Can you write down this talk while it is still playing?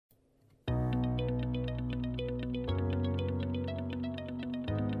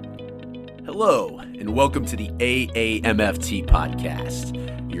Hello, and welcome to the AAMFT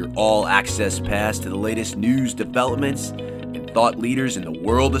podcast, your all-access pass to the latest news, developments, and thought leaders in the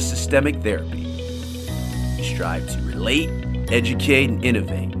world of systemic therapy. We strive to relate, educate, and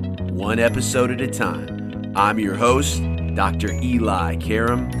innovate, one episode at a time. I'm your host, Dr. Eli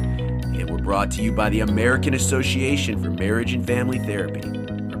Karam, and we're brought to you by the American Association for Marriage and Family Therapy.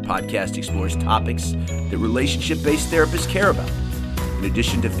 Our podcast explores topics that relationship-based therapists care about. In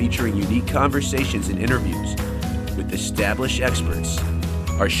addition to featuring unique conversations and interviews with established experts,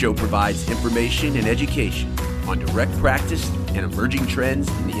 our show provides information and education on direct practice and emerging trends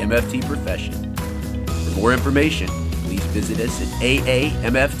in the MFT profession. For more information, please visit us at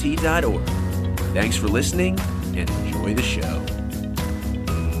aamft.org. Thanks for listening and enjoy the show.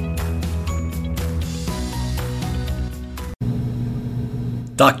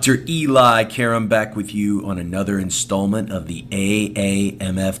 Dr. Eli Karam back with you on another installment of the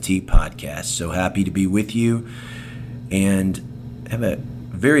AAMFT podcast. So happy to be with you and have a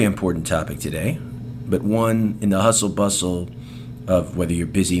very important topic today, but one in the hustle bustle of whether you're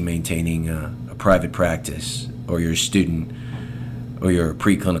busy maintaining a private practice or you're a student or you're a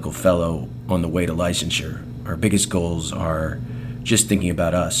preclinical fellow on the way to licensure. Our biggest goals are just thinking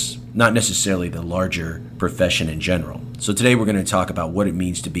about us, not necessarily the larger profession in general. So today we're going to talk about what it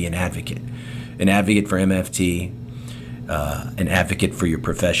means to be an advocate for MFT, an advocate for your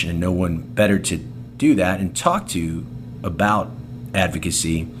profession, and no one better to do that and talk to about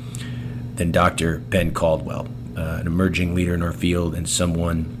advocacy than Dr. Ben Caldwell, an emerging leader in our field and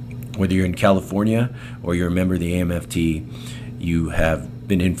someone, whether you're in California or you're a member of the AMFT, you have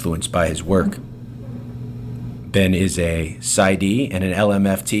been influenced by his work. Ben is a PsyD and an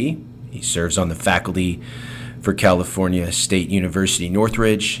LMFT. He serves on the faculty for California State University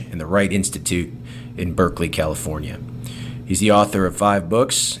Northridge and the Wright Institute in Berkeley, California. He's the author of 5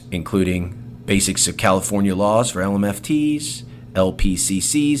 books, including Basics of California Laws for LMFTs,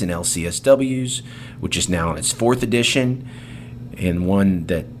 LPCCs, and LCSWs, which is now in its 4th edition, and one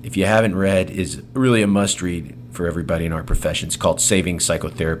that, if you haven't read, is really a must-read for everybody in our profession. It's called Saving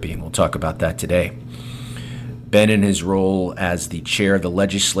Psychotherapy, and we'll talk about that today. Ben, in his role as the chair of the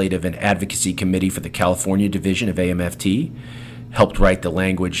Legislative and Advocacy Committee for the California Division of AMFT, helped write the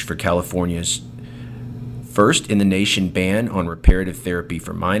language for California's first in the nation ban on reparative therapy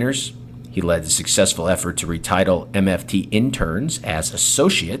for minors. He led the successful effort to retitle MFT interns as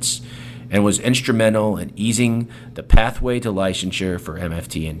associates and was instrumental in easing the pathway to licensure for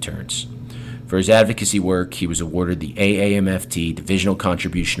MFT interns. For his advocacy work, he was awarded the AAMFT Divisional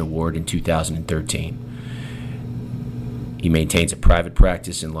Contribution Award in 2013. He maintains a private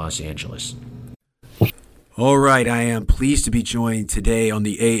practice in Los Angeles. All right, I am pleased to be joined today on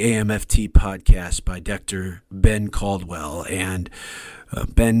the AAMFT podcast by Dr. Ben Caldwell. And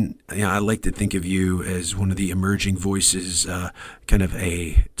Ben, I like to think of you as one of the emerging voices,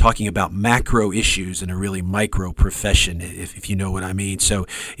 talking about macro issues in a really micro profession, if you know what I mean. So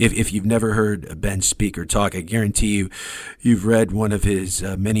if you've never heard Ben speak or talk, I guarantee you've read one of his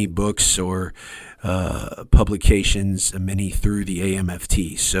many books or publications, many through the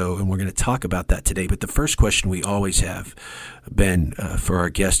AMFT. And we're going to talk about that today. But the first question we always have, Ben, for our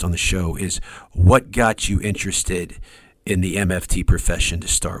guest on the show is, what got you interested in the MFT profession to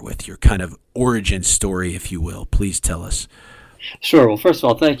start with? Your kind of origin story, if you will. Please tell us. Sure. Well, first of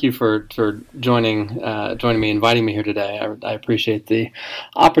all, thank you for joining me, inviting me here today. I appreciate the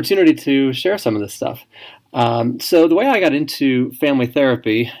opportunity to share some of this stuff. So the way I got into family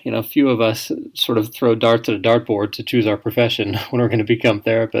therapy, a few of us sort of throw darts at a dartboard to choose our profession when we're going to become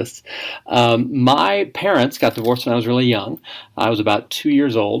therapists. My parents got divorced when I was really young. I was about 2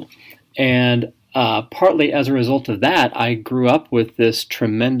 years old, and partly as a result of that, I grew up with this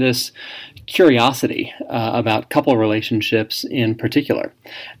tremendous curiosity about couple relationships in particular,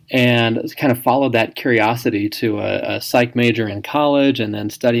 and kind of followed that curiosity to a psych major in college and then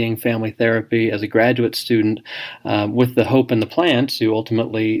studying family therapy as a graduate student with the hope and the plan to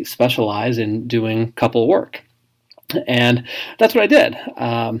ultimately specialize in doing couple work. And that's what I did.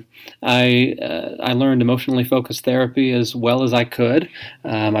 I learned emotionally focused therapy as well as I could.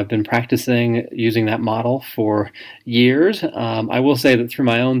 I've been practicing using that model for years. I will say that through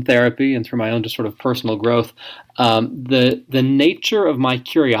my own therapy and through my own just sort of personal growth, the nature of my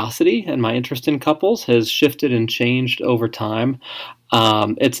curiosity and my interest in couples has shifted and changed over time.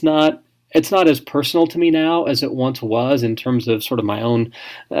 It's not as personal to me now as it once was in terms of sort of my own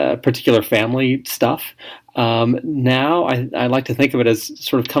particular family stuff. Now I like to think of it as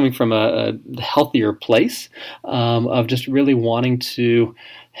sort of coming from a healthier place of just really wanting to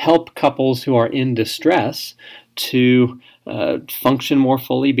help couples who are in distress to function more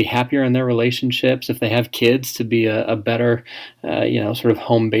fully, be happier in their relationships. If they have kids, to be a better, sort of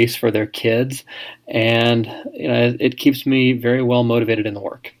home base for their kids. And, it keeps me very well motivated in the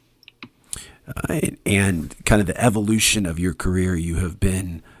work. And kind of the evolution of your career, you have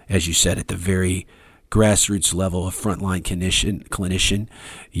been, as you said, at the very grassroots level, a frontline clinician.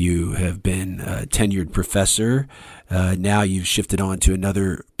 You have been a tenured professor. Now you've shifted on to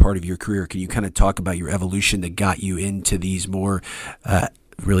another part of your career. Can you kind of talk about your evolution that got you into these more,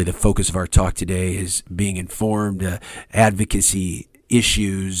 really the focus of our talk today is being informed, advocacy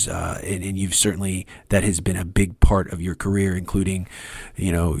issues, and you've certainly, that has been a big part of your career, including,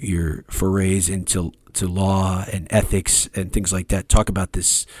 your forays into law and ethics and things like that. Talk about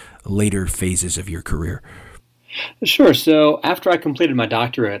this later phases of your career. Sure. So after I completed my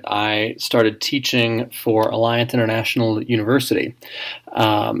doctorate, I started teaching for Alliance International University,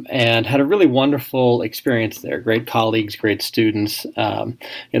 and had a really wonderful experience there. Great colleagues, great students,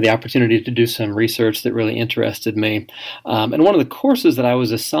 the opportunity to do some research that really interested me. And one of the courses that I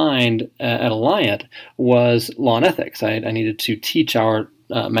was assigned at Alliant was law and ethics. I needed to teach our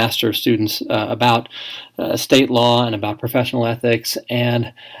master students about state law and about professional ethics.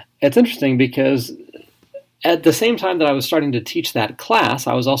 And it's interesting because at the same time that I was starting to teach that class,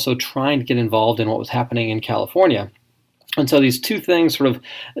 I was also trying to get involved in what was happening in California. And so these two things sort of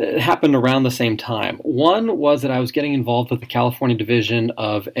happened around the same time. One was that I was getting involved with the California division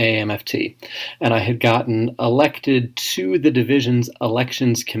of MFT, and I had gotten elected to the division's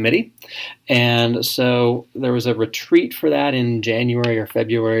elections committee. And so there was a retreat for that in January or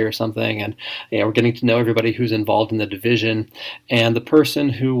February or something, and we're getting to know everybody who's involved in the division. And the person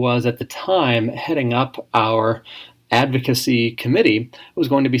who was at the time heading up our advocacy committee was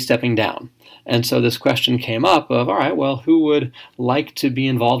going to be stepping down. And so this question came up of, all right, well, who would like to be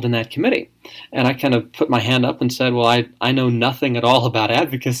involved in that committee? And I kind of put my hand up and said, well, I know nothing at all about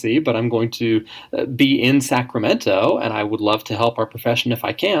advocacy, but I'm going to be in Sacramento, and I would love to help our profession if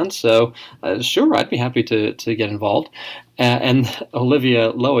I can. So sure, I'd be happy to get involved. And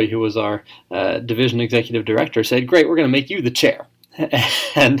Olivia Lowy, who was our division executive director, said, great, we're going to make you the chair.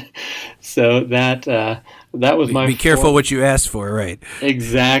 And so that was my... Be careful what you ask for, right?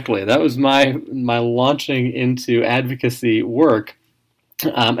 Exactly. That was my launching into advocacy work.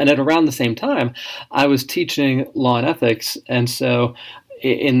 And at around the same time, I was teaching law and ethics. And so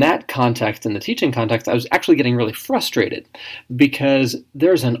in that context, in the teaching context, I was actually getting really frustrated because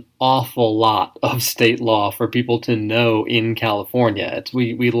there's an awful lot of state law for people to know in California.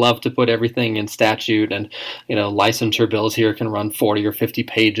 We love to put everything in statute, and licensure bills here can run 40 or 50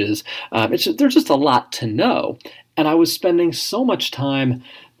 pages. There's just a lot to know. And I was spending so much time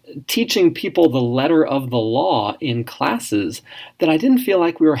teaching people the letter of the law in classes that I didn't feel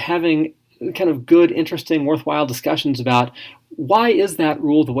like we were having kind of good, interesting, worthwhile discussions about why is that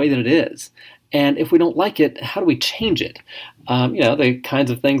rule the way that it is? And if we don't like it, how do we change it? The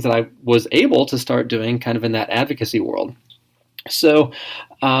kinds of things that I was able to start doing kind of in that advocacy world. So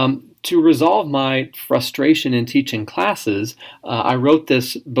to resolve my frustration in teaching classes, I wrote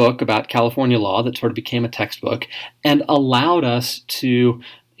this book about California law that sort of became a textbook and allowed us to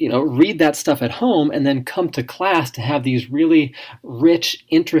read that stuff at home and then come to class to have these really rich,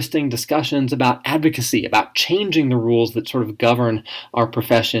 interesting discussions about advocacy, about changing the rules that sort of govern our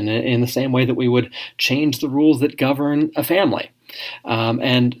profession in the same way that we would change the rules that govern a family.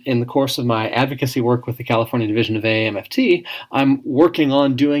 And in the course of my advocacy work with the California division of AMFT, I'm working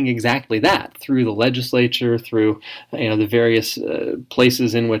on doing exactly that through the legislature, through the various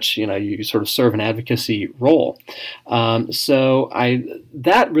places in which you sort of serve an advocacy role. So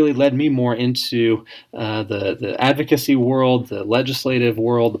that really led me more into the advocacy world, the legislative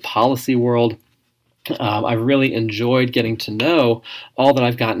world, the policy world. I really enjoyed getting to know all that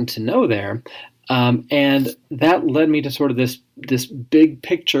I've gotten to know there. And that led me to sort of this big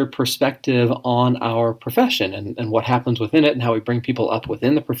picture perspective on our profession and what happens within it and how we bring people up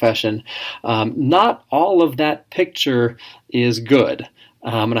within the profession. Not all of that picture is good.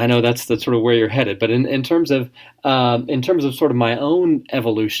 And I know that's sort of where you're headed. But in terms of sort of my own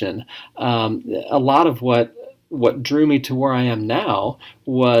evolution, a lot of what drew me to where I am now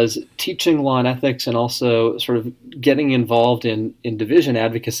was teaching law and ethics and also sort of getting involved in division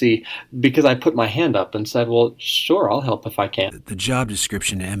advocacy because I put my hand up and said, well, sure, I'll help if I can. The job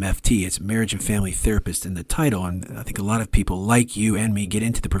description at MFT, it's marriage and family therapist in the title. And I think a lot of people like you and me get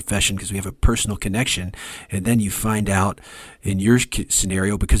into the profession because we have a personal connection. And then you find out in your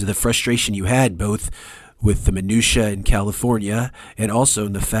scenario, because of the frustration you had both with the minutia in California, and also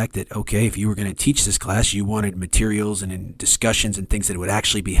in the fact that, okay, if you were going to teach this class, you wanted materials and discussions and things that would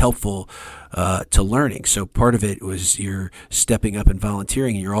actually be helpful to learning. So part of it was your stepping up and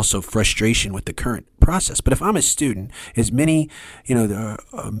volunteering, and your also frustration with the current process. But if I'm a student, as many, there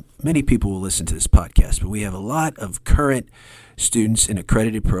are, many people will listen to this podcast, but we have a lot of current students in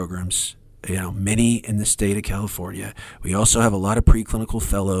accredited programs, many in the state of California. We also have a lot of preclinical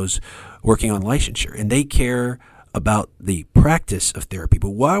fellows working on licensure, and they care about the practice of therapy. But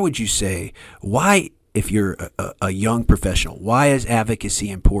why would you say, if you're a young professional, why is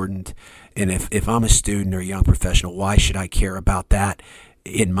advocacy important? And if I'm a student or a young professional, why should I care about that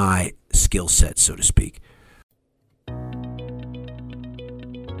in my skill set, so to speak?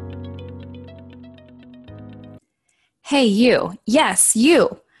 Hey, you. Yes,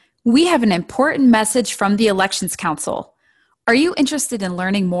 you. We have an important message from the Elections Council. Are you interested in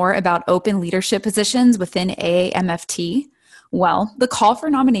learning more about open leadership positions within AAMFT? Well, the call for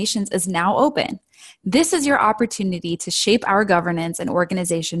nominations is now open. This is your opportunity to shape our governance and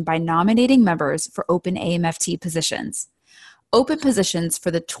organization by nominating members for open AMFT positions. Open positions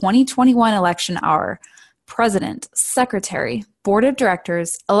for the 2021 election are President, Secretary, Board of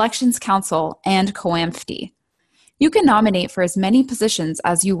Directors, Elections Council, and COAMFT. You can nominate for as many positions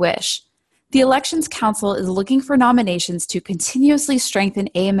as you wish. The Elections Council is looking for nominations to continuously strengthen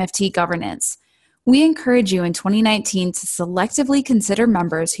AMFT governance. We encourage you in 2019 to selectively consider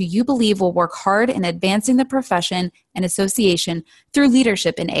members who you believe will work hard in advancing the profession and association through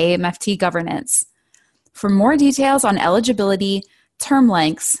leadership in AMFT governance. For more details on eligibility, term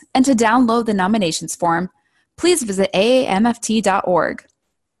lengths, and to download the nominations form, please visit aamft.org.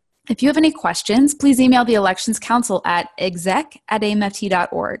 If you have any questions, please email the Elections Council at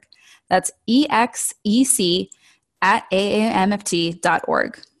exec@amft.org. That's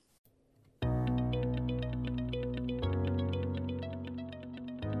exec@aamft.org.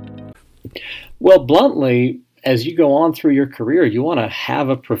 Well, bluntly, as you go on through your career, you want to have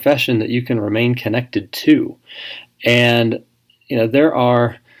a profession that you can remain connected to. And, there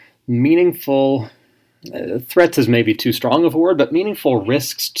are meaningful threats is maybe too strong of a word, but meaningful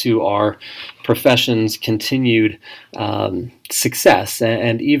risks to our profession's continued success,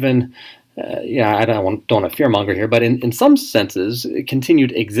 and even, I don't want to fearmonger here, but in some senses,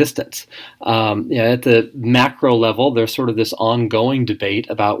 continued existence. At the macro level, there's sort of this ongoing debate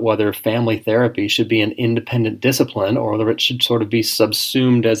about whether family therapy should be an independent discipline or whether it should sort of be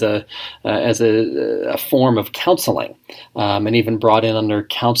subsumed as a form of counseling, and even brought in under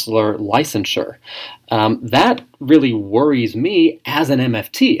counselor licensure. That really worries me as an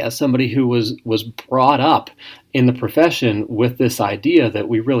MFT, as somebody who was brought up in the profession with this idea that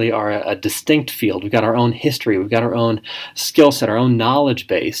we really are a distinct field. We've got our own history, we've got our own skill set, our own knowledge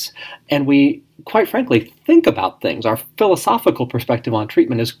base, and we, quite frankly, think about things. Our philosophical perspective on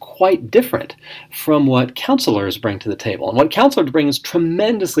treatment is quite different from what counselors bring to the table. And what counselors bring is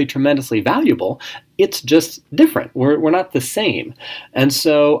tremendously, tremendously valuable. It's just different. We're not the same. And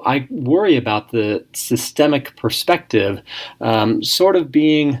so I worry about the systemic perspective sort of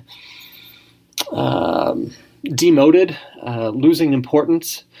being demoted, losing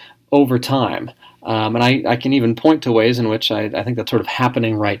importance over time. And I can even point to ways in which I think that's sort of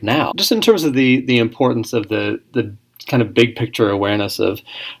happening right now. Just in terms of the importance of the kind of big picture awareness of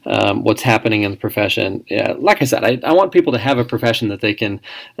what's happening in the profession. Yeah, like I said, I want people to have a profession that they can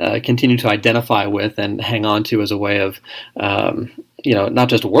continue to identify with and hang on to as a way of not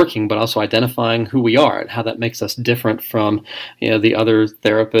just working, but also identifying who we are and how that makes us different from the other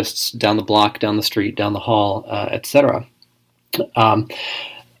therapists down the block, down the street, down the hall, etc.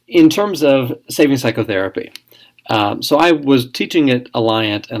 In terms of saving psychotherapy, so I was teaching at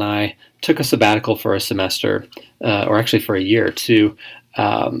Alliant, and I took a sabbatical for a semester, or actually for a year, to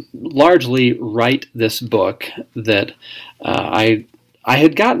largely write this book that I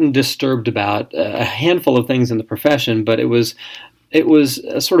had gotten disturbed about a handful of things in the profession, but it was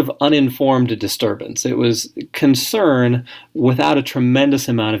a sort of uninformed disturbance. It was concern without a tremendous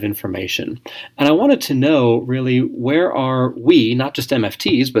amount of information. And I wanted to know, really, where are we, not just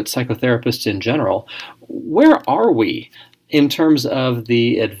MFTs, but psychotherapists in general, where are we in terms of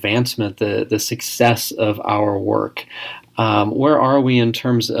the advancement, the success of our work? Where are we in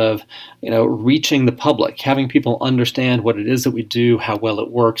terms of, reaching the public, having people understand what it is that we do, how well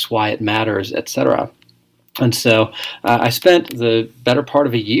it works, why it matters, etc.? And so I spent the better part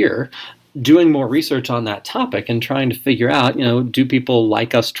of a year doing more research on that topic and trying to figure out, do people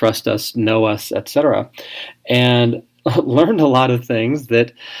like us, trust us, know us, etc., and learned a lot of things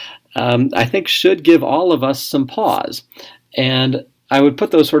that I think should give all of us some pause. And I would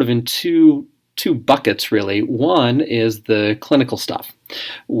put those sort of in two two buckets, really. One is the clinical stuff,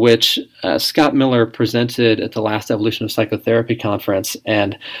 which Scott Miller presented at the last Evolution of Psychotherapy conference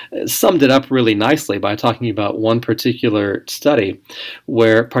and summed it up really nicely by talking about one particular study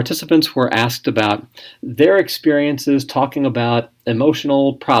where participants were asked about their experiences talking about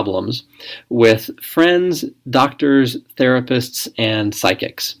emotional problems with friends, doctors, therapists, and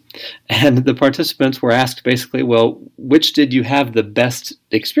psychics. And the participants were asked basically, well, which did you have the best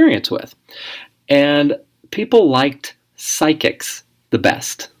experience with? And people liked psychics the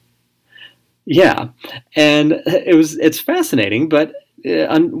best. Yeah, and it's fascinating, but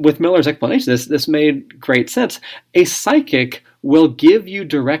with Miller's explanation, this made great sense. A psychic will give you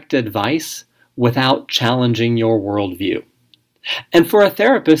direct advice without challenging your worldview. And for a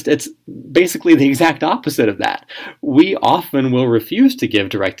therapist, it's basically the exact opposite of that. We often will refuse to give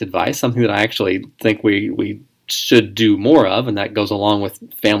direct advice, something that I actually think we should do more of, and that goes along with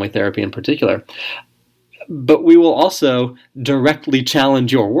family therapy in particular. But we will also directly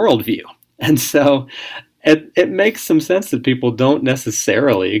challenge your worldview. And so it makes some sense that people don't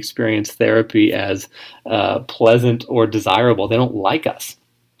necessarily experience therapy as pleasant or desirable. They don't like us.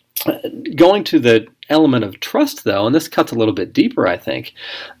 Going to the element of trust, though, and this cuts a little bit deeper, I think,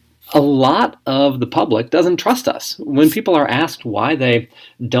 a lot of the public doesn't trust us. When people are asked why they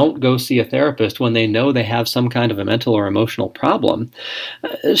don't go see a therapist when they know they have some kind of a mental or emotional problem,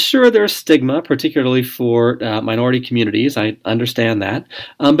 sure, there's stigma, particularly for minority communities. I understand that.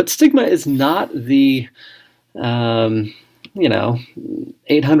 But stigma is not the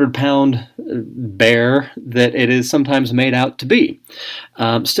 800-pound bear that it is sometimes made out to be.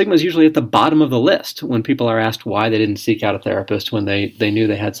 Stigma is usually at the bottom of the list when people are asked why they didn't seek out a therapist when they knew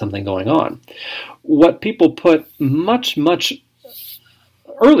they had something going on. What people put much, much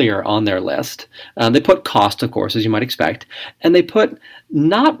earlier on their list, they put cost, of course, as you might expect, and they put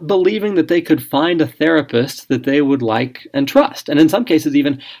not believing that they could find a therapist that they would like and trust, and in some cases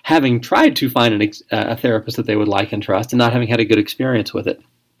even having tried to find a therapist that they would like and trust and not having had a good experience with it.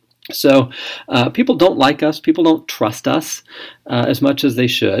 So people don't like us, people don't trust us as much as they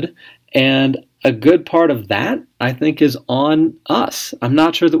should, and a good part of that, I think, is on us. I'm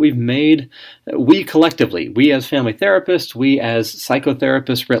not sure that we collectively, we as family therapists, we as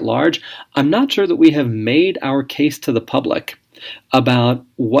psychotherapists writ large, I'm not sure that we have made our case to the public about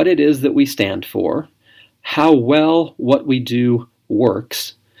what it is that we stand for, how well what we do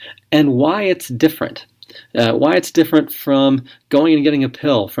works, and why it's different. Why it's different from going and getting a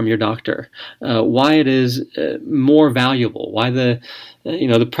pill from your doctor, why it is more valuable, why the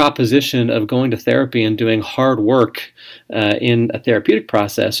proposition of going to therapy and doing hard work in a therapeutic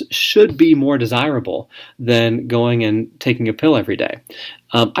process should be more desirable than going and taking a pill every day.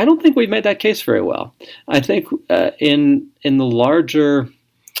 I don't think we've made that case very well. I think in the larger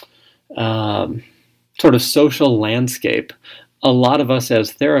sort of social landscape, a lot of us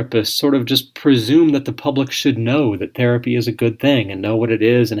as therapists sort of just presume that the public should know that therapy is a good thing and know what it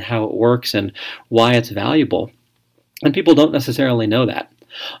is and how it works and why it's valuable. And people don't necessarily know that.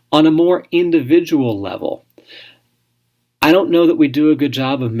 On a more individual level, I don't know that we do a good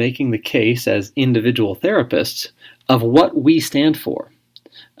job of making the case as individual therapists of what we stand for.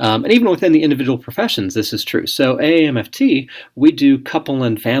 And even within the individual professions, this is true. So AAMFT, we do couple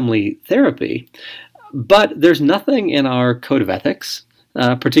and family therapy, but there's nothing in our code of ethics,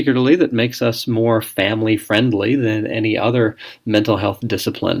 particularly, that makes us more family-friendly than any other mental health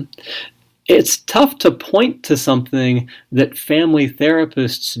discipline. It's tough to point to something that family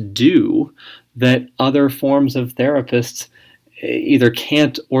therapists do that other forms of therapists either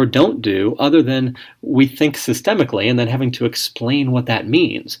can't or don't do, other than we think systemically and then having to explain what that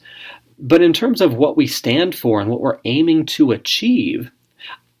means. But in terms of what we stand for and what we're aiming to achieve,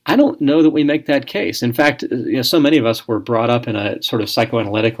 I don't know that we make that case. In fact, so many of us were brought up in a sort of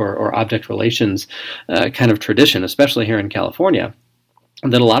psychoanalytic or object relations kind of tradition, especially here in California,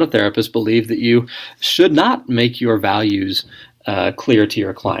 that a lot of therapists believe that you should not make your values clear to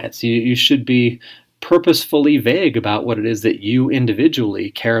your clients. You should be purposefully vague about what it is that you individually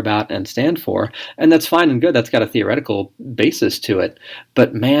care about and stand for. And that's fine and good. That's got a theoretical basis to it.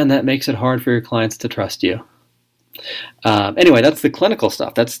 But man, that makes it hard for your clients to trust you. Anyway, that's the clinical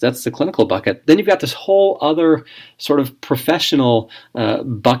stuff. That's the clinical bucket. Then you've got this whole other sort of professional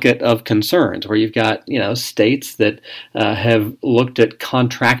bucket of concerns, where you've got states that have looked at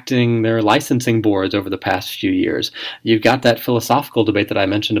contracting their licensing boards over the past few years. You've got that philosophical debate that I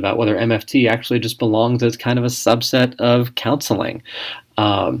mentioned about whether MFT actually just belongs as kind of a subset of counseling.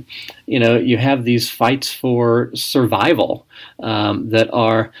 You have these fights for survival that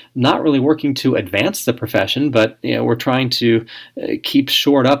are not really working to advance the profession, but we're trying to keep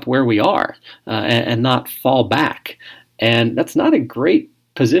shored up where we are and not fall back. And that's not a great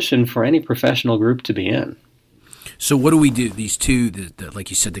position for any professional group to be in. So what do we do? These two, like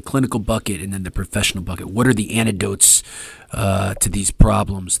you said, the clinical bucket and then the professional bucket. What are the antidotes to these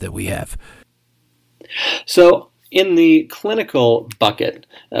problems that we have? So in the clinical bucket,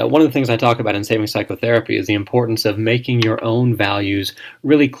 one of the things I talk about in Saving Psychotherapy is the importance of making your own values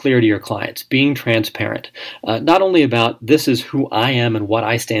really clear to your clients, being transparent, not only about this is who I am and what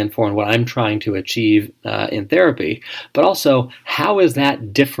I stand for and what I'm trying to achieve in therapy, but also how is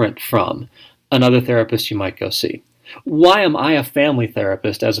that different from another therapist you might go see. Why am I a family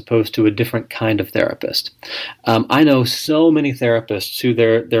therapist as opposed to a different kind of therapist? I know so many therapists who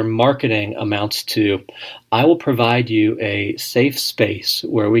their marketing amounts to, I will provide you a safe space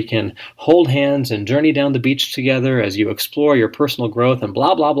where we can hold hands and journey down the beach together as you explore your personal growth and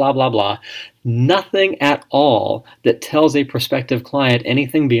blah, blah, blah, blah, blah. Nothing at all that tells a prospective client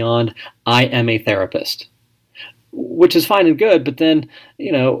anything beyond, I am a therapist. Which is fine and good, but then,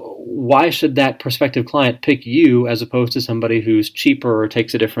 why should that prospective client pick you as opposed to somebody who's cheaper or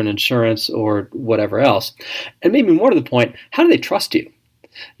takes a different insurance or whatever else? And maybe more to the point, how do they trust you?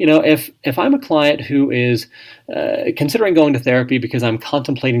 If I'm a client who is considering going to therapy because I'm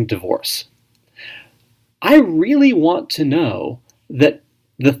contemplating divorce, I really want to know that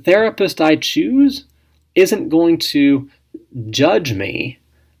the therapist I choose isn't going to judge me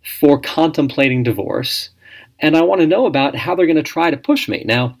for contemplating divorce. And I want to know about how they're going to try to push me.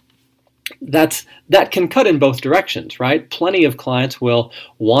 Now, that can cut in both directions, right? Plenty of clients will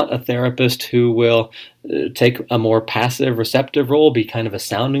want a therapist who will take a more passive, receptive role, be kind of a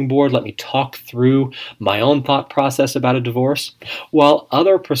sounding board, let me talk through my own thought process about a divorce, while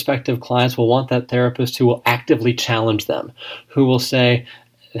other prospective clients will want that therapist who will actively challenge them, who will say,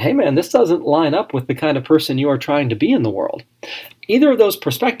 hey man, this doesn't line up with the kind of person you are trying to be in the world. Either of those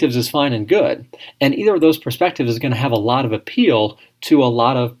perspectives is fine and good, and either of those perspectives is going to have a lot of appeal to a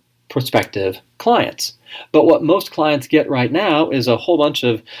lot of prospective clients. But what most clients get right now is a whole bunch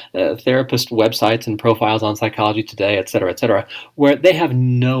of therapist websites and profiles on Psychology Today, et cetera, where they have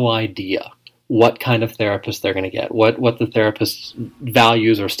no idea what kind of therapist they're going to get, what the therapist's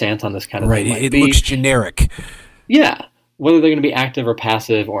values or stance on this kind of thing might be. It looks generic. Yeah. Whether they're going to be active or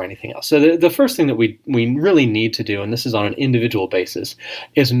passive or anything else. So the first thing that we really need to do, and this is on an individual basis,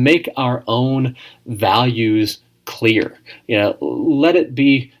 is make our own values clear. Let it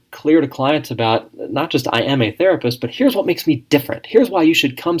be clear to clients about not just I am a therapist, but here's what makes me different. Here's why you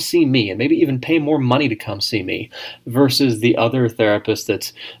should come see me and maybe even pay more money to come see me versus the other therapist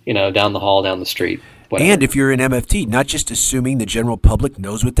that's, down the hall, down the street. Whatever. And if you're an MFT, not just assuming the general public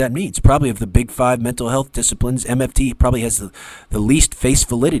knows what that means. Probably of the big five mental health disciplines, MFT probably has the least face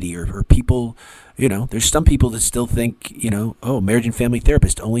validity or people, there's some people that still think, marriage and family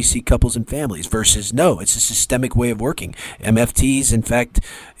therapists only see couples and families versus no, it's a systemic way of working. MFTs, in fact,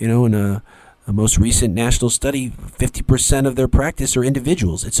 in a most recent national study, 50% of their practice are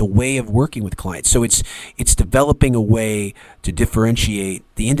individuals. It's a way of working with clients. So it's developing a way to differentiate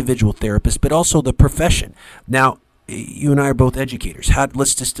the individual therapist, but also the profession. Now, you and I are both educators.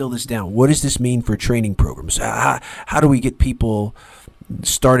 Let's distill this down. What does this mean for training programs? How do we get people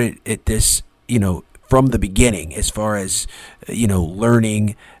started at this, from the beginning as far as,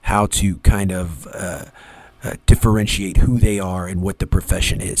 learning how to kind of differentiate who they are and what the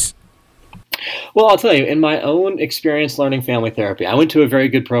profession is? Well, I'll tell you, in my own experience learning family therapy, I went to a very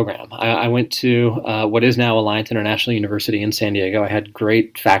good program. I went to what is now Alliance International University in San Diego. I had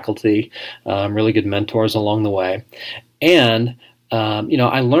great faculty, really good mentors along the way. And,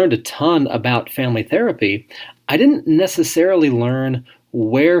 I learned a ton about family therapy. I didn't necessarily learn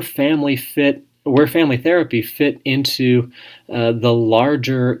where family therapy fit into the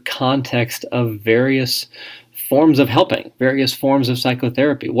larger context of various forms of helping, various forms of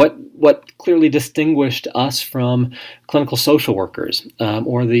psychotherapy. What clearly distinguished us from clinical social workers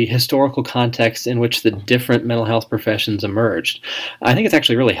or the historical context in which the different mental health professions emerged. I think it's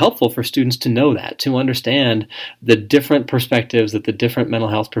actually really helpful for students to know that, to understand the different perspectives that the different mental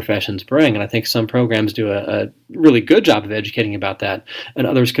health professions bring. And I think some programs do a really good job of educating about that, and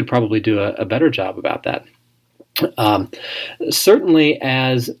others could probably do a better job about that. Certainly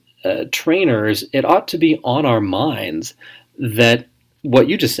as trainers, it ought to be on our minds that what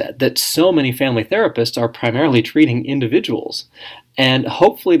you just said, that so many family therapists are primarily treating individuals. And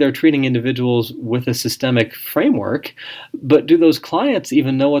hopefully they're treating individuals with a systemic framework, but do those clients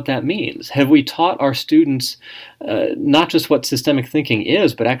even know what that means? Have we taught our students not just what systemic thinking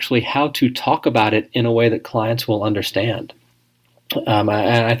is, but actually how to talk about it in a way that clients will understand? And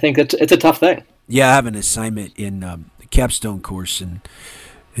I think it's a tough thing. Yeah, I have an assignment in the capstone course in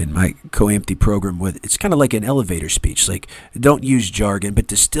my co-empty program with, it's kind of like an elevator speech. Like, don't use jargon, but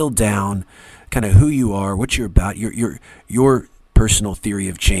distill down kind of who you are, what you're about, your personal theory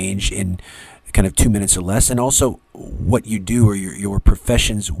of change in kind of 2 minutes or less, and also what you do or your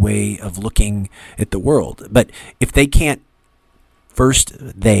profession's way of looking at the world. But if they can't, first,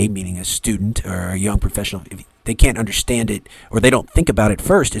 they, meaning a student or a young professional, if they can't understand it or they don't think about it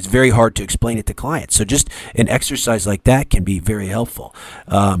first, it's very hard to explain it to clients. So just an exercise like that can be very helpful.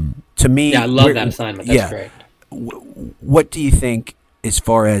 To me, yeah, I love that assignment. That's great. What do you think as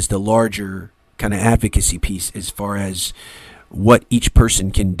far as the larger kind of advocacy piece, as far as what each person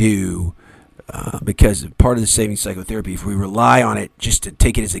can do, because part of the saving psychotherapy, if we rely on it just to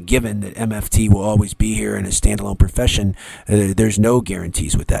take it as a given that MFT will always be here in a standalone profession, there's no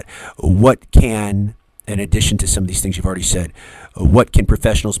guarantees with that. What can, in addition to some of these things you've already said, what can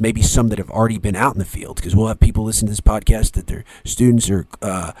professionals, maybe some that have already been out in the field, because we'll have people listen to this podcast that they're students or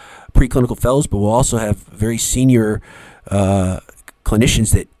preclinical fellows, but we'll also have very senior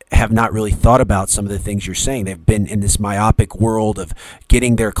clinicians that have not really thought about some of the things you're saying. They've been in this myopic world of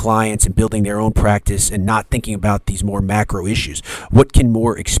getting their clients and building their own practice and not thinking about these more macro issues. What can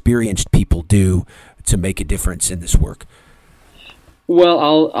more experienced people do to make a difference in this work? Well,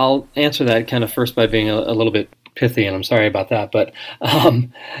 I'll answer that kind of first by being a little bit pithy, and I'm sorry about that. But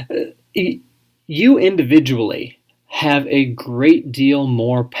you individually have a great deal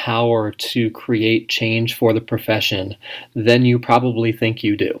more power to create change for the profession than you probably think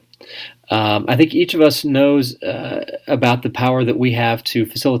you do. I think each of us knows about the power that we have to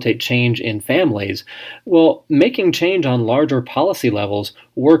facilitate change in families. Well, making change on larger policy levels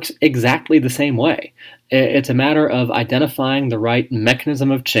works exactly the same way. It's a matter of identifying the right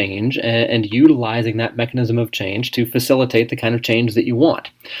mechanism of change and utilizing that mechanism of change to facilitate the kind of change that you want.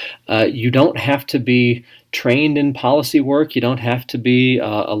 You don't have to be trained in policy work. You don't have to be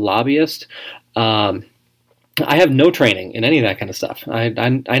a lobbyist. I have no training in any of that kind of stuff. I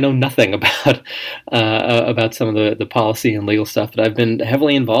know nothing about some of the policy and legal stuff that I've been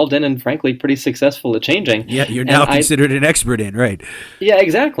heavily involved in and frankly pretty successful at changing. Yeah, you're now considered an expert in, right? Yeah,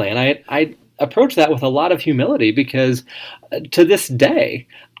 exactly. And I approach that with a lot of humility because to this day,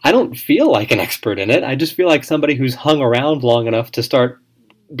 I don't feel like an expert in it. I just feel like somebody who's hung around long enough to start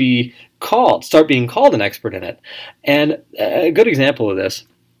being called an expert in it. And a good example of this.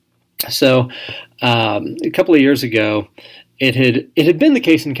 So a couple of years ago, it had been the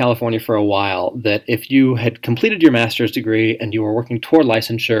case in California for a while that if you had completed your master's degree and you were working toward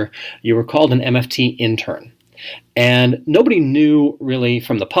licensure, you were called an MFT intern. And nobody knew really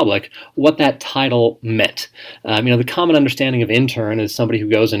from the public what that title meant. The common understanding of intern is somebody who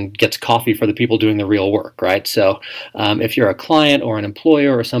goes and gets coffee for the people doing the real work, right? So if you're a client or an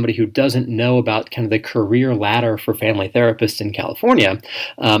employer or somebody who doesn't know about kind of the career ladder for family therapists in California,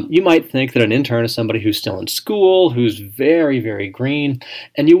 you might think that an intern is somebody who's still in school, who's very, very green,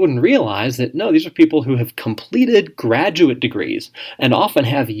 and you wouldn't realize that, no, these are people who have completed graduate degrees and often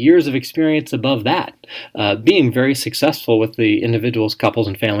have years of experience above that, being very successful with the individuals, couples,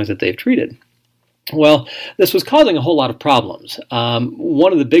 and families that they've treated. Well, this was causing a whole lot of problems.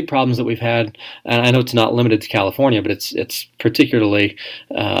 One of the big problems that we've had, and I know it's not limited to California, but it's particularly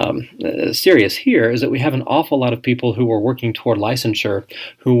serious here, is that we have an awful lot of people who were working toward licensure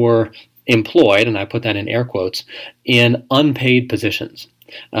who were employed, and I put that in air quotes, in unpaid positions.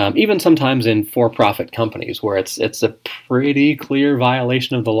 Even sometimes in for-profit companies where it's a pretty clear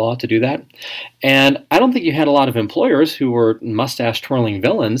violation of the law to do that. And I don't think you had a lot of employers who were mustache-twirling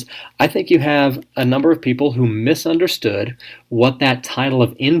villains. I think you have a number of people who misunderstood what that title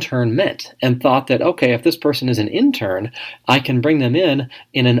of intern meant and thought that, okay, if this person is an intern, I can bring them in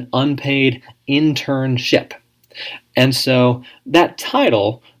an unpaid internship. And so that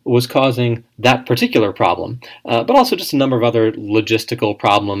title was causing that particular problem, but also just a number of other logistical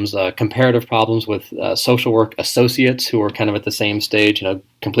problems, comparative problems with social work associates who were kind of at the same stage,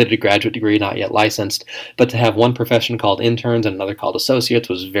 completed a graduate degree, not yet licensed, but to have one profession called interns and another called associates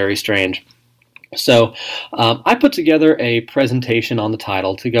was very strange. So I put together a presentation on the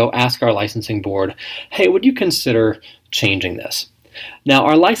title to go ask our licensing board, hey, would you consider changing this? Now,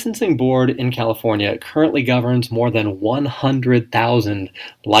 our licensing board in California currently governs more than 100,000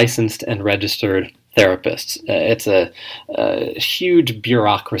 licensed and registered therapists. It's a huge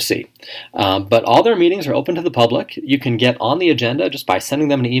bureaucracy. But all their meetings are open to the public. You can get on the agenda just by sending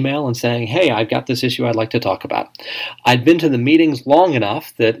them an email and saying, hey, I've got this issue I'd like to talk about. I'd been to the meetings long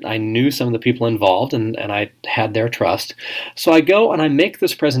enough that I knew some of the people involved and I had their trust. So I go and I make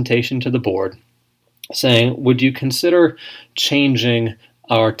this presentation to the board saying, would you consider changing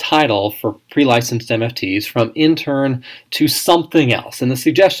our title for pre-licensed MFTs from intern to something else? And the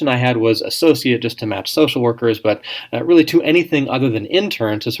suggestion I had was associate, just to match social workers, but really to anything other than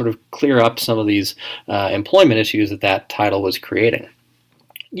intern to sort of clear up some of these employment issues that title was creating.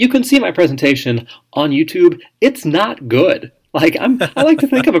 You can see my presentation on YouTube. It's not good. I like to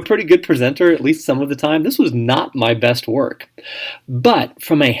think I'm a pretty good presenter, at least some of the time. This was not my best work. But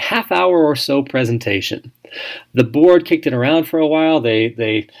from a half-hour or so presentation, the board kicked it around for a while.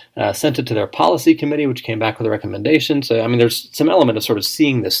 They sent it to their policy committee, which came back with a recommendation. So, there's some element of sort of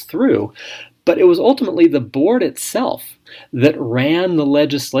seeing this through. But it was ultimately the board itself that ran the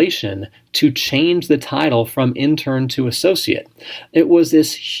legislation to change the title from intern to associate. It was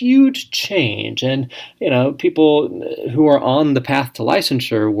this huge change, and people who are on the path to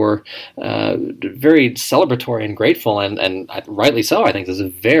licensure were very celebratory and grateful, and rightly so. I think this is a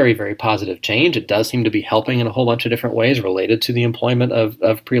very, very positive change. It does seem to be helping in a whole bunch of different ways related to the employment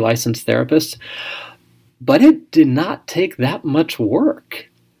of pre-licensed therapists. But it did not take that much work.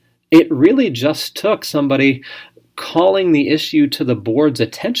 It really just took somebody calling the issue to the board's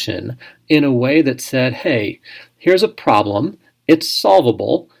attention in a way that said, hey, here's a problem, it's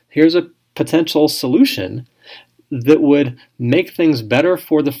solvable, here's a potential solution that would make things better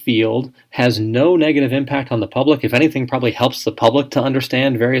for the field, has no negative impact on the public. If anything, probably helps the public to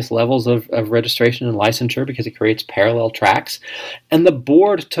understand various levels of registration and licensure because it creates parallel tracks. And the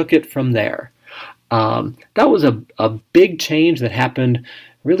board took it from there. That was a big change that happened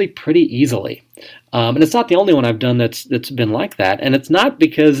really pretty easily. And it's not the only one I've done that's been like that. And it's not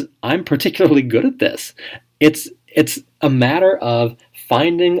because I'm particularly good at this. It's a matter of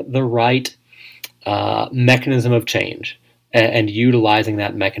finding the right mechanism of change and utilizing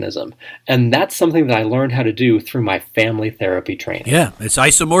that mechanism. And that's something that I learned how to do through my family therapy training. Yeah, it's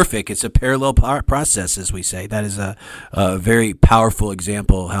isomorphic. It's a parallel process, as we say. That is a very powerful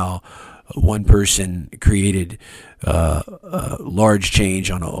example how one person created large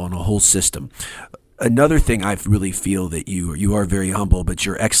change on a whole system. Another thing I really feel that you are very humble, but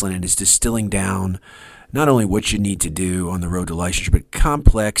you're excellent in is distilling down not only what you need to do on the road to licensure, but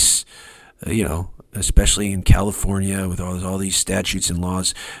complex, especially in California with all these statutes and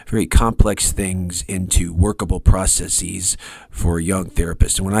laws, very complex things into workable processes for young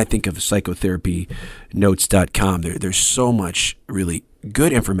therapists. And when I think of psychotherapynotes.com, there's so much really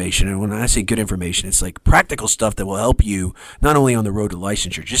good information. And when I say good information, it's like practical stuff that will help you not only on the road to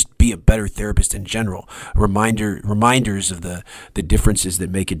licensure, just be a better therapist in general. Reminders of the differences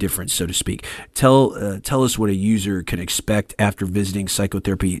that make a difference, so to speak. Tell us what a user can expect after visiting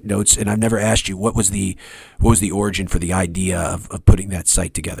Psychotherapy Notes. And I've never asked you, what was the origin for the idea of putting that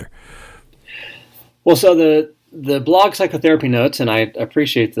site together? Well, so the blog Psychotherapy Notes, and I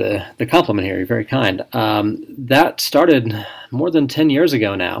appreciate the compliment here, you're very kind, that started more than 10 years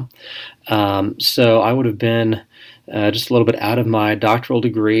ago now. So I would have been just a little bit out of my doctoral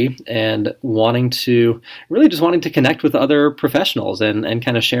degree and wanting to connect with other professionals and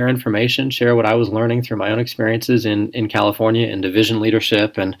kind of share information, share what I was learning through my own experiences in California in division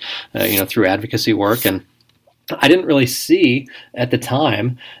leadership and through advocacy work. And I didn't really see at the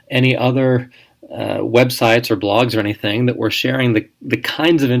time any other websites or blogs or anything that were sharing the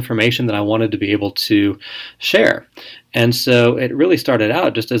kinds of information that I wanted to be able to share. And so it really started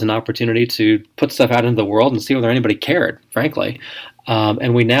out just as an opportunity to put stuff out into the world and see whether anybody cared, frankly.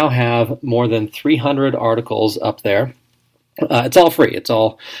 And we now have more than 300 articles up there. It's all free. It's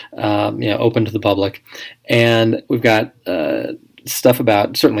all open to the public. And we've got stuff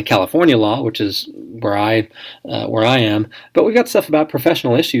about certainly California law, which is where I am, but we've got stuff about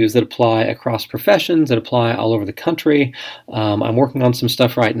professional issues that apply across professions, that apply all over the country. I'm working on some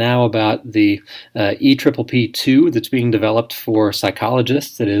stuff right now about the EPPP2 that's being developed for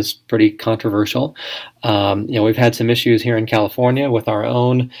psychologists that is pretty controversial. We've had some issues here in California with our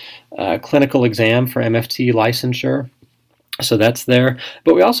own clinical exam for MFT licensure. So that's there.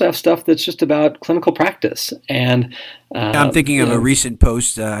 But we also have stuff that's just about clinical practice. And I'm thinking of a recent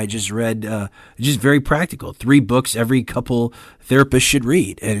post I just read, just very practical. 3 books every couple therapists should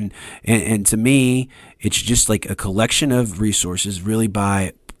read. And to me, it's just like a collection of resources really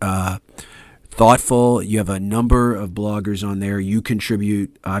by thoughtful. You have a number of bloggers on there. You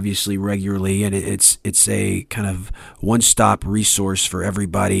contribute obviously regularly, and it's a kind of one-stop resource for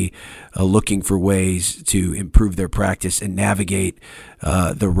everybody looking for ways to improve their practice and navigate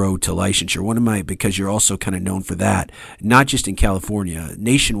the road to licensure. Because you're also kind of known for that, not just in California,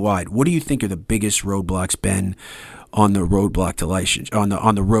 nationwide. What do you think are the biggest roadblocks, Ben, on the roadblock to licensure,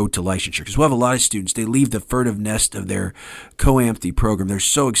 on the road to licensure? Because we'll have a lot of students, they leave the furtive nest of their co-MFT program. They're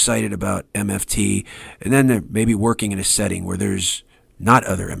so excited about MFT, and then they're maybe working in a setting where there's not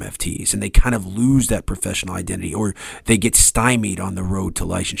other MFTs, and they kind of lose that professional identity, or they get stymied on the road to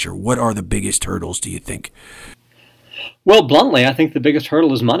licensure. What are the biggest hurdles, do you think? Well, bluntly, I think the biggest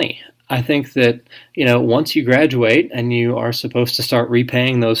hurdle is money. I think that, once you graduate and you are supposed to start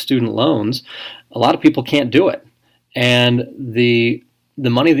repaying those student loans, a lot of people can't do it. And the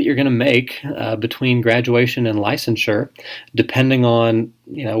money that you're going to make between graduation and licensure, depending on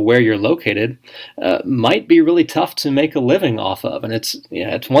where you're located, might be really tough to make a living off of. And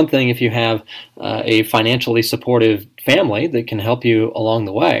it's one thing if you have a financially supportive family that can help you along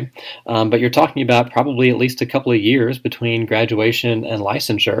the way, but you're talking about probably at least a couple of years between graduation and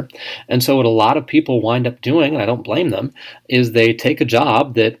licensure. And so what a lot of people wind up doing, and I don't blame them, is they take a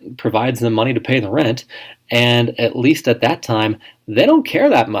job that provides them money to pay the rent. And at least at that time, they don't care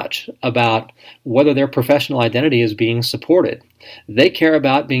that much about whether their professional identity is being supported. They care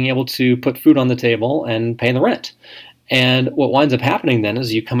about being able to put food on the table and pay the rent. And what winds up happening then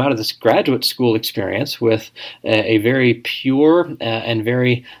is you come out of this graduate school experience with a very pure and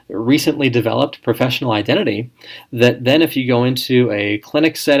very recently developed professional identity that then if you go into a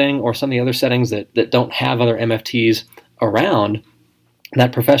clinic setting or some of the other settings that don't have other MFTs around,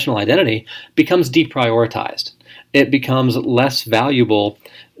 that professional identity becomes deprioritized. It becomes less valuable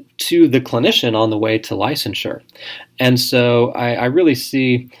to the clinician on the way to licensure. And so I really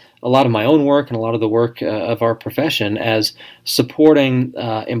see a lot of my own work and a lot of the work of our profession as supporting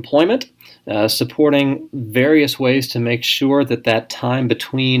employment, supporting various ways to make sure that time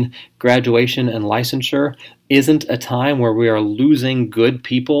between graduation and licensure isn't a time where we are losing good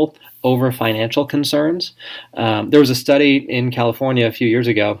people over financial concerns. There was a study in California a few years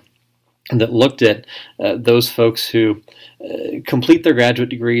ago that looked at those folks who complete their graduate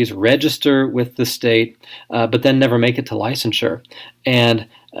degrees, register with the state, but then never make it to licensure, and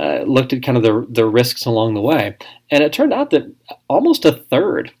looked at kind of the risks along the way. And it turned out that almost a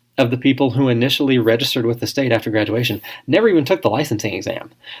third of the people who initially registered with the state after graduation never even took the licensing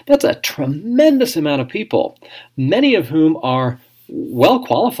exam. That's a tremendous amount of people, many of whom are well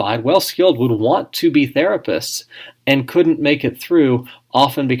qualified, well skilled, would want to be therapists and couldn't make it through,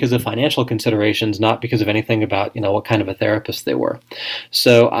 often because of financial considerations, not because of anything about what kind of a therapist they were.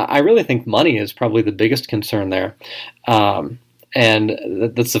 So I really think money is probably the biggest concern there. And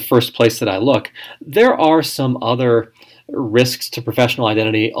that's the first place that I look. There are some other risks to professional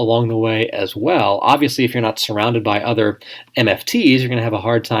identity along the way as well. Obviously, if you're not surrounded by other MFTs, you're going to have a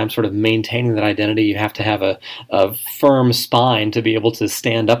hard time sort of maintaining that identity. You have to have a firm spine to be able to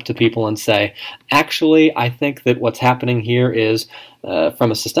stand up to people and say, actually, I think that what's happening here is,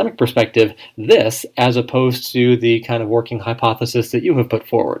 from a systemic perspective, this, as opposed to the kind of working hypothesis that you have put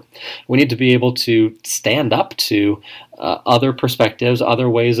forward. We need to be able to stand up to other perspectives, other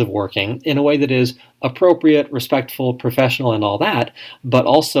ways of working in a way that is appropriate, respectful, professional, and all that, but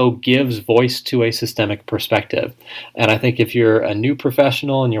also gives voice to a systemic perspective. And I think if you're a new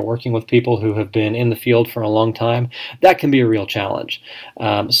professional and you're working with people who have been in the field for a long time, that can be a real challenge.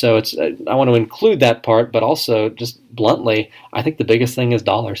 So I want to include that part, but also just bluntly, I think the biggest thing is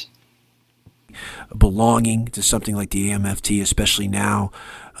dollars. Belonging to something like the AMFT, especially now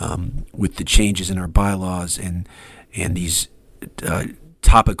with the changes in our bylaws and these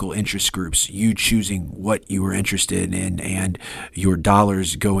topical interest groups, you choosing what you were interested in and your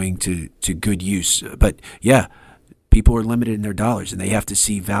dollars going to good use. But yeah, people are limited in their dollars and they have to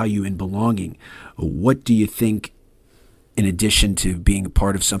see value in belonging. What do you think, in addition to being a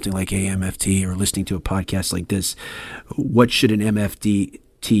part of something like AMFT or listening to a podcast like this, what should an MFT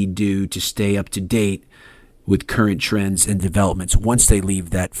do to stay up to date with current trends and developments once they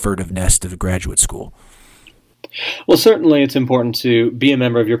leave that furtive nest of graduate school? Well, certainly it's important to be a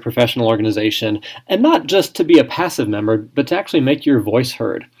member of your professional organization, and not just to be a passive member, but to actually make your voice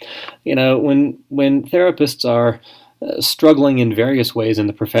heard. When therapists are struggling in various ways in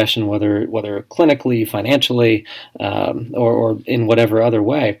the profession, whether clinically, financially, or in whatever other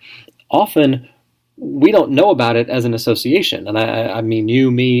way, often we don't know about it as an association. And I mean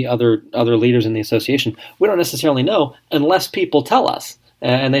you, me, other leaders in the association, we don't necessarily know unless people tell us.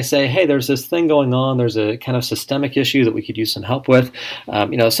 and they say, hey, there's this thing going on, there's a kind of systemic issue that we could use some help with.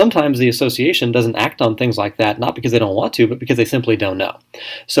 Sometimes the association doesn't act on things like that, not because they don't want to, but because they simply don't know.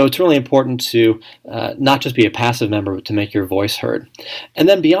 So it's really important to not just be a passive member, but to make your voice heard. And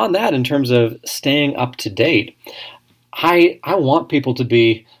then beyond that, in terms of staying up to date, I want people to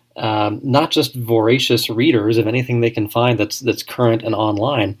be not just voracious readers of anything they can find that's current and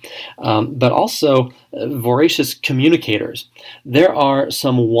online, but also voracious communicators. There are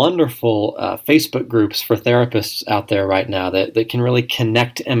some wonderful Facebook groups for therapists out there right now that can really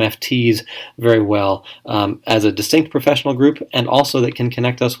connect MFTs very well as a distinct professional group, and also that can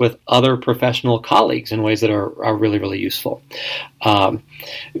connect us with other professional colleagues in ways that are really, really useful.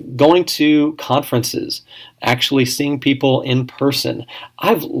 Going to conferences, actually seeing people in person.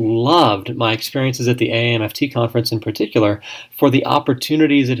 I've loved my experiences at the AAMFT conference in particular for the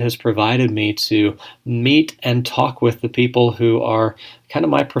opportunities it has provided me to meet and talk with the people who are kind of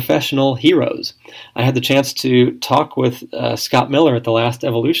my professional heroes. I had the chance to talk with Scott Miller at the last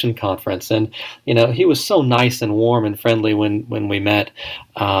Evolution conference, and he was so nice and warm and friendly when we met.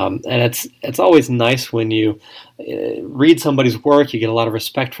 And it's always nice when you read somebody's work, you get a lot of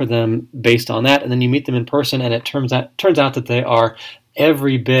respect for them based on that, and then you meet them in person, and it turns out that they are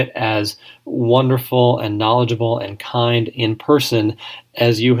every bit as wonderful and knowledgeable and kind in person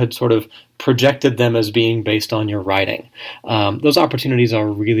as you had sort of projected them as being based on your writing. Those opportunities are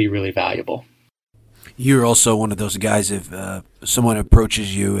really, really valuable. You're also one of those guys, if someone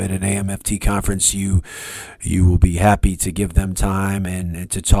approaches you at an AMFT conference, you will be happy to give them time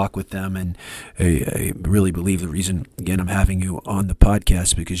and to talk with them. And I really believe the reason, again, I'm having you on the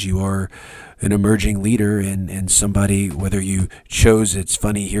podcast, because you are an emerging leader and somebody, whether you chose, it's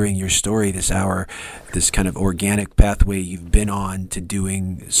funny hearing your story this hour, this kind of organic pathway you've been on to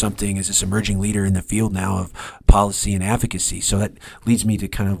doing something as this emerging leader in the field now of policy and advocacy. So that leads me to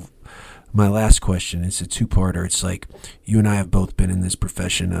kind of my last question. It's a two-parter. It's like, you and I have both been in this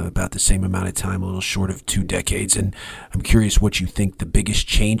profession about the same amount of time, a little short of 2 decades, and I'm curious what you think the biggest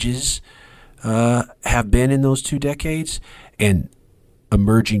changes have been in those 2 decades, and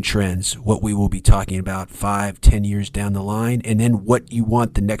emerging trends, what we will be talking about 5-10 years down the line, and then what you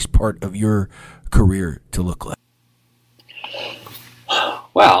want the next part of your career to look like.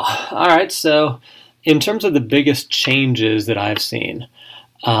 Well, all right. So in terms of the biggest changes that I've seen,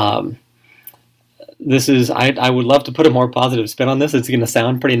 I would love to put a more positive spin on this. It's going to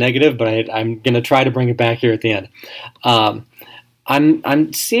sound pretty negative, but I'm going to try to bring it back here at the end.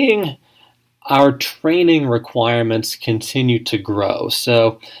 I'm seeing our training requirements continue to grow.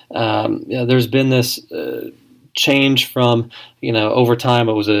 So there's been this change from, over time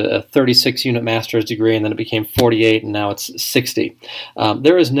it was a 36 unit master's degree, and then it became 48, and now it's 60.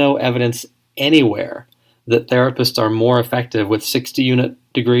 There is no evidence anywhere that therapists are more effective with 60 unit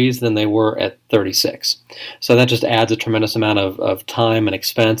degrees than they were at 36. So that just adds a tremendous amount of time and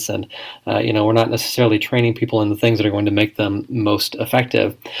expense, and we're not necessarily training people in the things that are going to make them most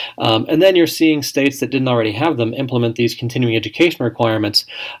effective. And then you're seeing states that didn't already have them implement these continuing education requirements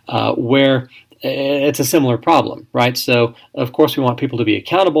where it's a similar problem, right? So, of course, we want people to be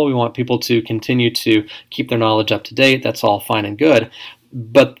accountable. We want people to continue to keep their knowledge up to date. That's all fine and good.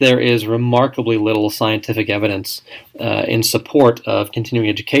 But there is remarkably little scientific evidence in support of continuing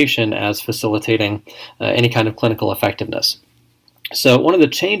education as facilitating any kind of clinical effectiveness. So one of the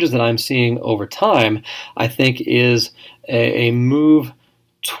changes that I'm seeing over time, I think, is a move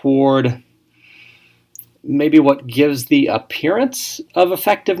toward maybe what gives the appearance of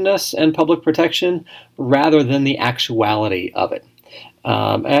effectiveness and public protection rather than the actuality of it.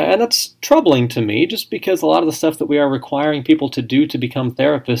 And that's troubling to me, just because a lot of the stuff that we are requiring people to do to become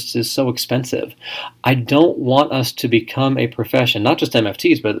therapists is so expensive. I don't want us to become a profession, not just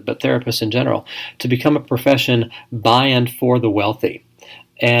MFTs, but therapists in general, to become a profession by and for the wealthy.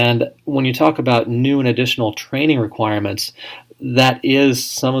 And when you talk about new and additional training requirements, that is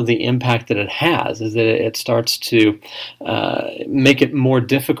some of the impact that it has, is that it starts to make it more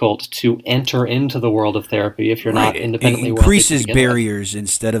difficult to enter into the world of therapy if you're not independently wealthy. It increases barriers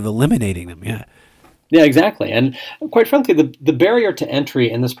instead of eliminating them, yeah. Yeah, exactly. And quite frankly, the barrier to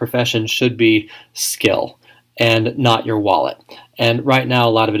entry in this profession should be skill and not your wallet. And right now,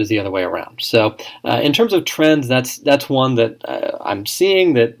 a lot of it is the other way around. So in terms of trends, that's one that I'm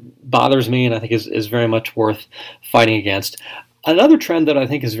seeing that bothers me and I think is very much worth fighting against. Another trend that I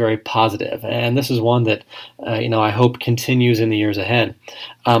think is very positive, and this is one that I hope continues in the years ahead.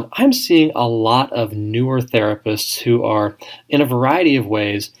 I'm seeing a lot of newer therapists who are, in a variety of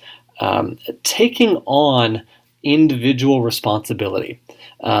ways, taking on individual responsibility.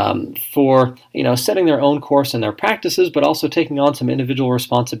 for setting their own course in their practices, but also taking on some individual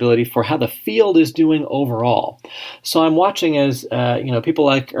responsibility for how the field is doing overall. So I'm watching as people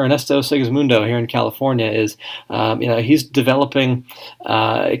like Ernesto Sigismundo here in California is he's developing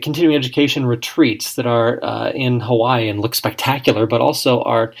continuing education retreats that are in Hawaii and look spectacular, but also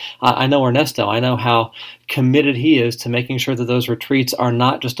I know Ernesto. I know how committed he is to making sure that those retreats are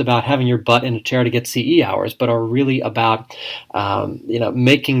not just about having your butt in a chair to get CE hours, but are really about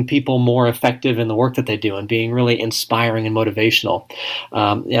making people more effective in the work that they do and being really inspiring and motivational.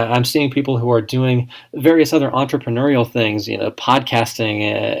 I'm seeing people who are doing various other entrepreneurial things,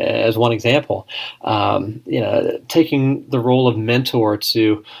 podcasting as one example, taking the role of mentor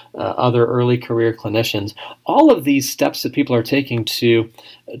to other early career clinicians. All of these steps that people are taking to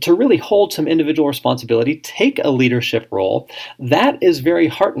really hold some individual responsibility, take a leadership role, that is very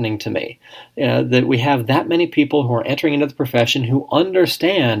heartening to me. That we have that many people who are entering into the profession who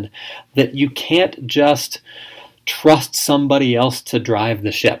understand that you can't just trust somebody else to drive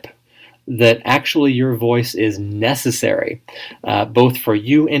the ship. That actually your voice is necessary, both for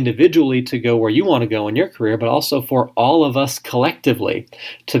you individually to go where you want to go in your career, but also for all of us collectively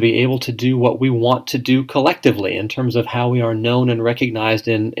to be able to do what we want to do collectively in terms of how we are known and recognized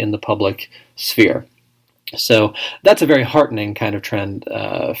in the public sphere. So that's a very heartening kind of trend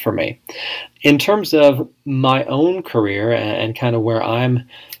for me. In terms of my own career and kind of where I'm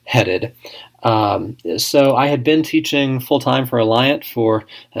headed, so I had been teaching full-time for Alliant for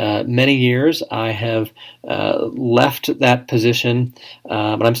many years. I have left that position,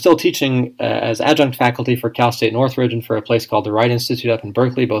 but I'm still teaching as adjunct faculty for Cal State Northridge and for a place called the Wright Institute up in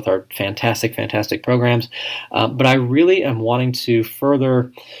Berkeley. Both are fantastic, fantastic programs. But I really am wanting to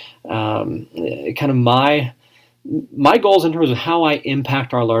further kind of my goals in terms of how I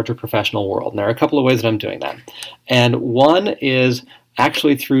impact our larger professional world. And there are a couple of ways that I'm doing that. And one is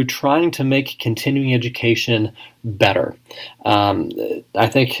actually through trying to make continuing education better. I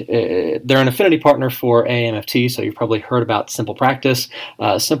think they're an affinity partner for AMFT, so you've probably heard about Simple Practice.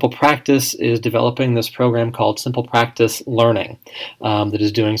 Simple Practice is developing this program called Simple Practice Learning that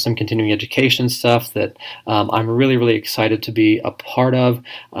is doing some continuing education stuff that I'm really, really excited to be a part of.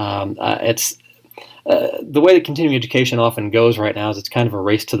 The way that continuing education often goes right now is it's kind of a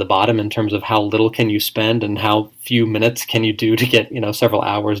race to the bottom in terms of how little can you spend and how few minutes can you do to get several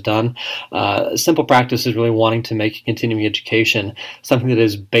hours done. Simple Practice is really wanting to make continuing education something that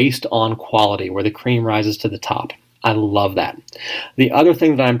is based on quality, where the cream rises to the top. I love that. The other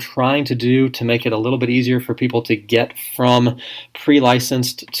thing that I'm trying to do to make it a little bit easier for people to get from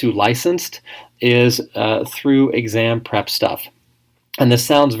pre-licensed to licensed is through exam prep stuff. And this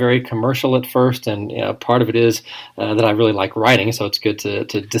sounds very commercial at first, and part of it is that I really like writing, so it's good to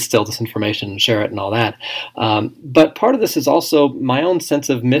distill this information and share it and all that. But part of this is also my own sense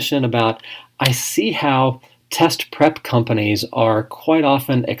of mission about I see how test prep companies are quite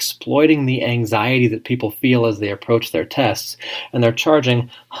often exploiting the anxiety that people feel as they approach their tests, and they're charging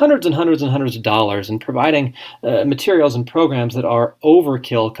hundreds and hundreds and hundreds of dollars and providing materials and programs that are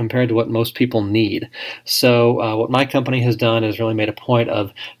overkill compared to what most people need. So what my company has done is really made a point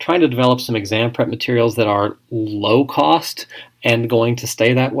of trying to develop some exam prep materials that are low cost and going to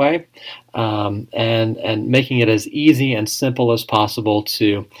stay that way, and making it as easy and simple as possible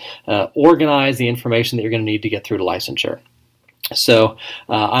to organize the information that you're going to need to get through to licensure. So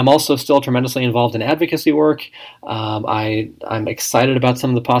I'm also still tremendously involved in advocacy work. I'm excited about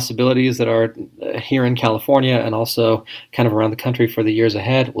some of the possibilities that are here in California and also kind of around the country for the years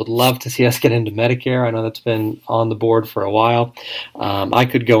ahead. Would love to see us get into Medicare. I know that's been on the board for a while. I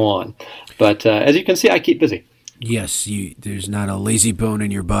could go on. But as you can see, I keep busy. Yes, there's not a lazy bone in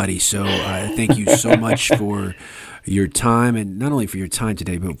your body. So thank you so much for your time, and not only for your time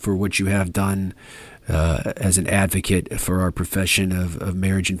today, but for what you have done as an advocate for our profession of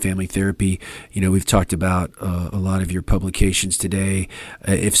marriage and family therapy. We've talked about a lot of your publications today.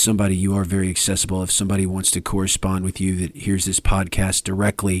 You are very accessible. If somebody wants to correspond with you that hears this podcast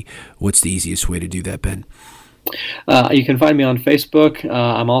directly, what's the easiest way to do that, Ben? You can find me on Facebook.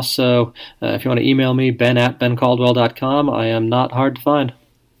 I'm also, if you want to email me, ben@bencaldwell.com. I am not hard to find.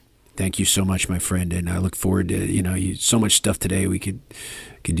 Thank you so much, my friend, and I look forward to so much stuff today. We could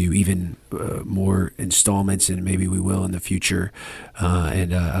do even more installments, and maybe we will in the future.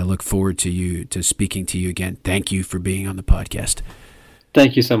 And I look forward to speaking to you again. Thank you for being on the podcast.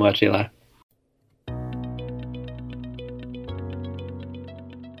 Thank you so much, Eli.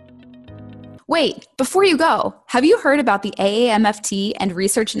 Wait, before you go, have you heard about the AAMFT and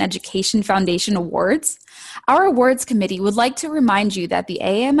Research and Education Foundation Awards? Our awards committee would like to remind you that the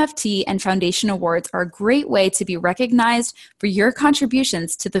AAMFT and Foundation Awards are a great way to be recognized for your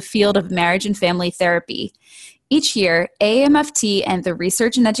contributions to the field of marriage and family therapy. Each year, AAMFT and the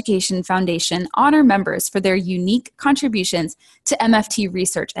Research and Education Foundation honor members for their unique contributions to MFT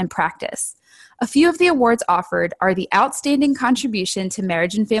research and practice. A few of the awards offered are the Outstanding Contribution to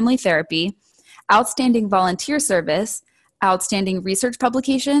Marriage and Family Therapy, Outstanding Volunteer Service, Outstanding Research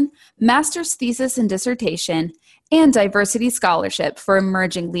Publication, Master's Thesis and Dissertation, and Diversity Scholarship for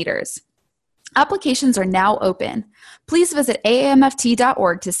Emerging Leaders. Applications are now open. Please visit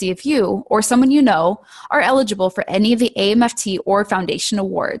aamft.org to see if you or someone you know are eligible for any of the AAMFT or Foundation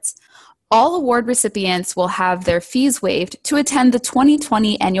Awards. All award recipients will have their fees waived to attend the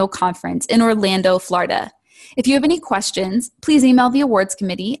 2020 annual conference in Orlando, Florida. If you have any questions, please email the awards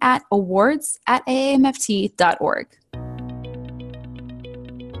committee at awards@aamft.org.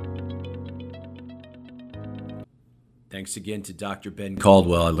 Thanks again to Dr. Ben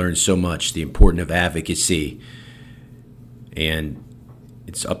Caldwell. I learned so much, the importance of advocacy. And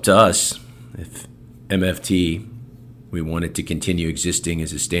it's up to us, if MFT, we want it to continue existing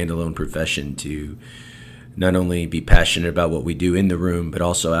as a standalone profession, to not only be passionate about what we do in the room, but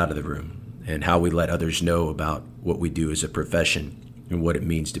also out of the room, and how we let others know about what we do as a profession and what it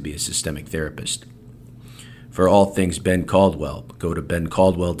means to be a systemic therapist. For all things Ben Caldwell, go to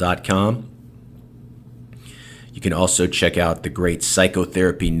bencaldwell.com. You can also check out the great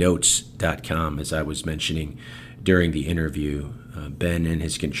psychotherapynotes.com, as I was mentioning during the interview. Ben and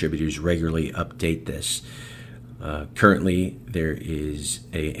his contributors regularly update this. Currently, there is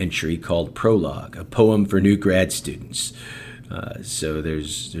an entry called Prologue, a poem for new grad students. So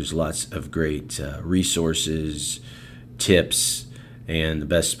there's lots of great resources, tips, and the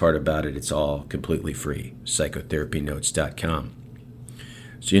best part about it, it's all completely free, psychotherapynotes.com.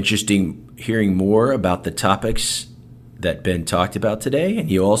 So interesting hearing more about the topics that Ben talked about today, and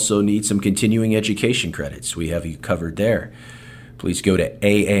you also need some continuing education credits. We have you covered there. Please go to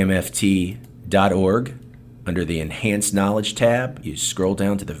aamft.org. Under the Enhanced Knowledge tab, you scroll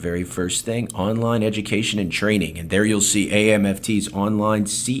down to the very first thing, Online Education and Training, and there you'll see AAMFT's online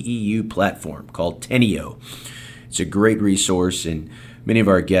CEU platform called Tenio. It's a great resource, and many of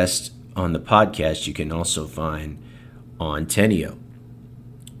our guests on the podcast you can also find on Tenio.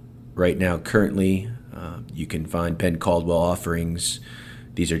 Right now, currently, you can find Ben Caldwell offerings.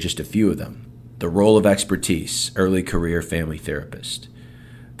 These are just a few of them. The Role of Expertise, Early Career Family Therapist.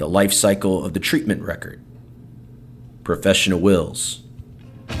 The Life Cycle of the Treatment Record. Professional Wills.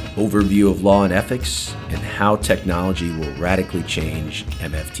 Overview of Law and Ethics, and How Technology Will Radically Change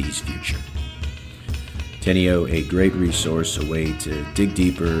MFT's Future. Tenio, a great resource, a way to dig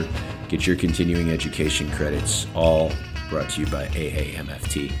deeper, get your continuing education credits, all brought to you by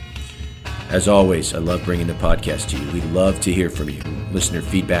AAMFT. As always, I love bringing the podcast to you. We'd love to hear from you. Listener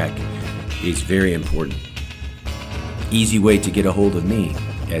feedback is very important. Easy way to get a hold of me.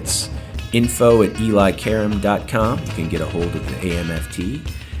 It's info@elikaram.com. You can get a hold of the AMFT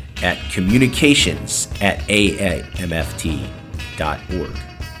at communications@aamft.org.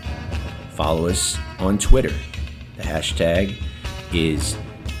 Follow us on Twitter. The hashtag is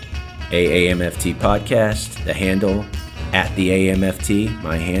AAMFT Podcast. The handle @the AMFT.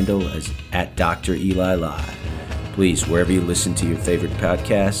 My handle is @Dr. Eli Live. Please, wherever you listen to your favorite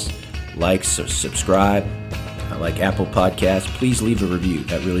podcasts, like, subscribe. I like Apple Podcasts. Please leave a review.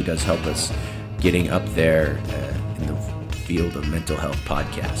 That really does help us getting up there in the field of mental health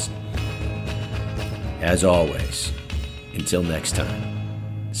podcasts. As always, until next time,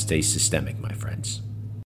 stay systemic, my friends.